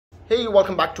Hey,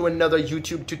 welcome back to another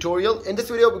YouTube tutorial. In this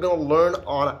video, we're going to learn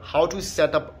on how to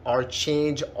set up or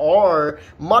change or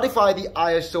modify the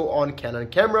ISO on Canon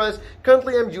cameras.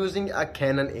 Currently, I'm using a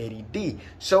Canon 80D.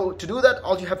 So to do that,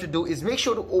 all you have to do is make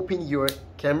sure to open your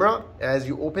camera. As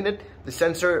you open it, the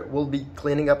sensor will be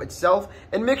cleaning up itself,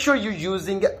 and make sure you're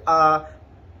using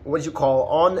what you call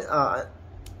on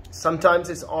sometimes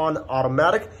it's on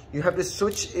automatic. You have to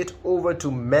switch it over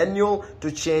to manual to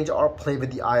change or play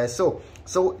with the ISO.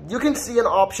 So you can see an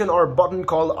option or a button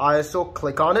called ISO.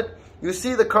 Click on it. You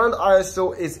see the current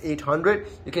ISO is 800.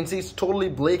 You can see it's totally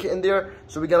black in there.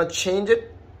 So we're gonna change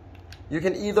it. You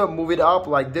can either move it up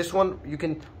like this one. You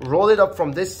can roll it up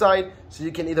from this side. So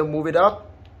you can either move it up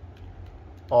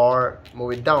or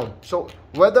move it down. So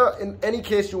whether in any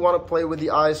case you want to play with the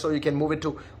ISO, you can move it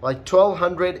to like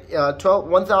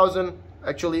 1000,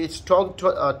 actually it's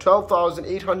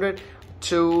 12,800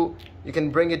 to, you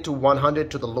can bring it to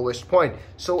 100 to the lowest point.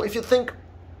 So if you think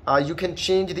you can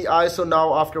change the ISO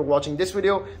now after watching this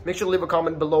video, make sure to leave a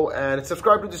comment below and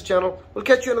subscribe to this channel. We'll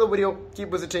catch you in another video. Keep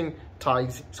visiting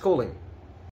Tides Schooling.